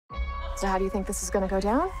So how do you think this is gonna go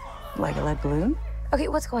down? Like a lead balloon? Okay,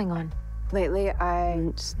 what's going on? Lately,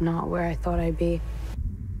 I'm just not where I thought I'd be.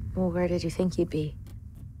 Well, where did you think you'd be?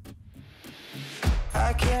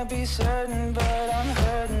 I can't be certain, but I'm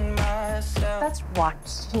hurting myself. That's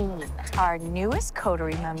Joaquin, our newest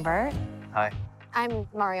coterie member. Hi. I'm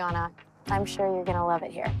Mariana. I'm sure you're gonna love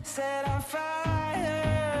it here. Set on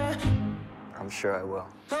fire. I'm sure I will.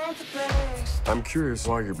 I'm curious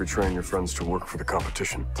why you're betraying your friends to work for the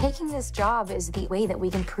competition. Taking this job is the way that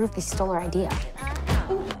we can prove they stole our idea.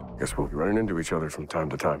 Guess we'll be running into each other from time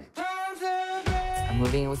to time. I'm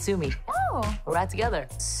moving in with Sumi. Oh. We're right together.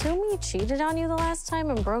 Sumi cheated on you the last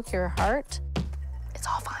time and broke your heart? It's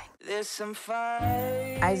all fine. There's some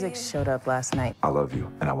fire. Isaac showed up last night. I love you,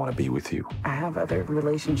 and I want to be with you. I have other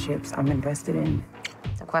relationships I'm invested in.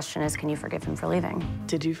 The question is, can you forgive him for leaving?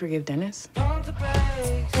 Did you forgive Dennis?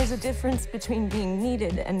 There's a difference between being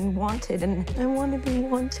needed and wanted, and I want to be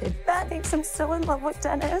wanted. That makes him so in love with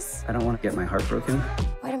Dennis. I don't want to get my heart broken.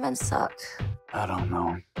 Why do men suck? I don't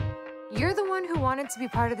know. You're the one who wanted to be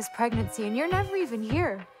part of this pregnancy, and you're never even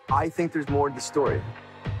here. I think there's more to the story.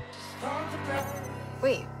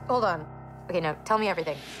 Wait, hold on. Okay, no, tell me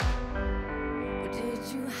everything.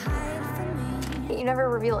 You never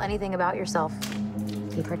reveal anything about yourself.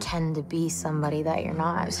 You pretend to be somebody that you're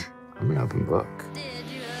not. I'm an open book.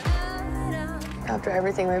 After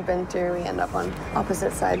everything we've been through, we end up on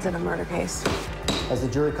opposite sides in a murder case. Has the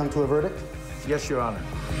jury come to a verdict? Yes, Your Honor.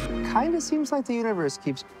 Kinda seems like the universe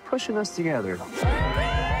keeps pushing us together.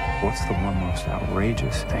 What's the one most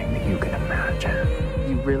outrageous thing that you can imagine?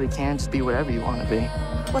 You really can just be whatever you want to be.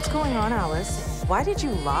 What's going on, Alice? Why did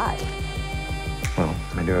you lie? Well,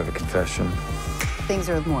 I do have a confession. Things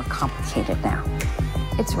are more complicated now.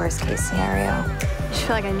 It's worst case scenario. I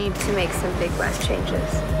feel like I need to make some big life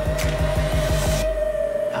changes.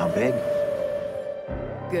 How big?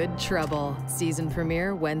 Good Trouble. Season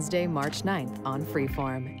premiere Wednesday, March 9th on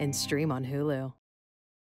Freeform and stream on Hulu.